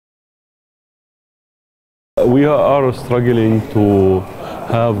We are struggling to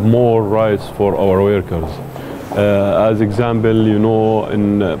have more rights for our workers. As example, you know,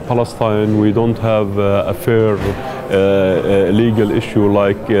 in Palestine, we don't have a fair legal issue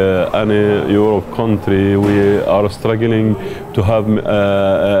like any Europe country. We are struggling to have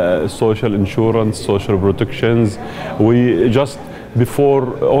social insurance, social protections. We just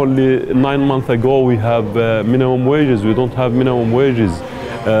before only 9 months ago, we have minimum wages. We don't have minimum wages.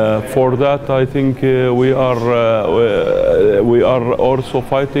 For that, I think we are also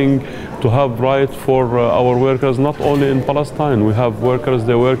fighting to have rights for our workers, not only in Palestine. We have workers,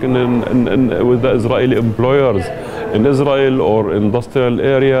 they work with the Israeli employers in Israel or industrial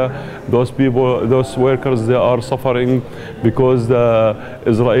area. Those people, those workers, they are suffering because the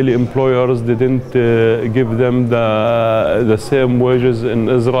Israeli employers didn't give them the same wages in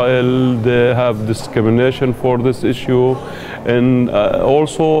Israel. They have discrimination for this issue. And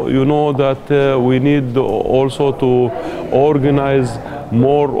also, you know that we need also to organize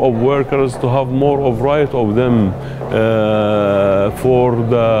more of workers to have more of right of them for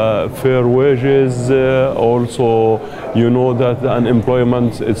the fair wages. Also, you know that the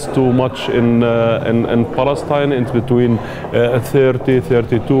unemployment is too much in Palestine. It's between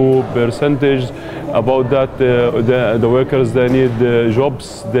 30–32%. About that, the workers, they need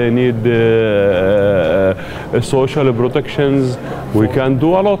jobs, they need social protections. We can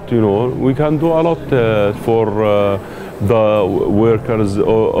do a lot, you know. We can do a lot for the workers.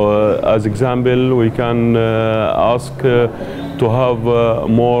 As example, we can ask to have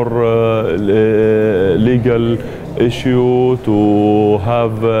more legal issue, to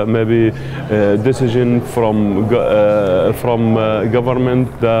have maybe decision from government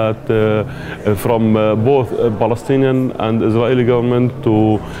that from both Palestinian and Israeli government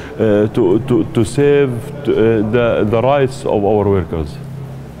to save the rights of our workers.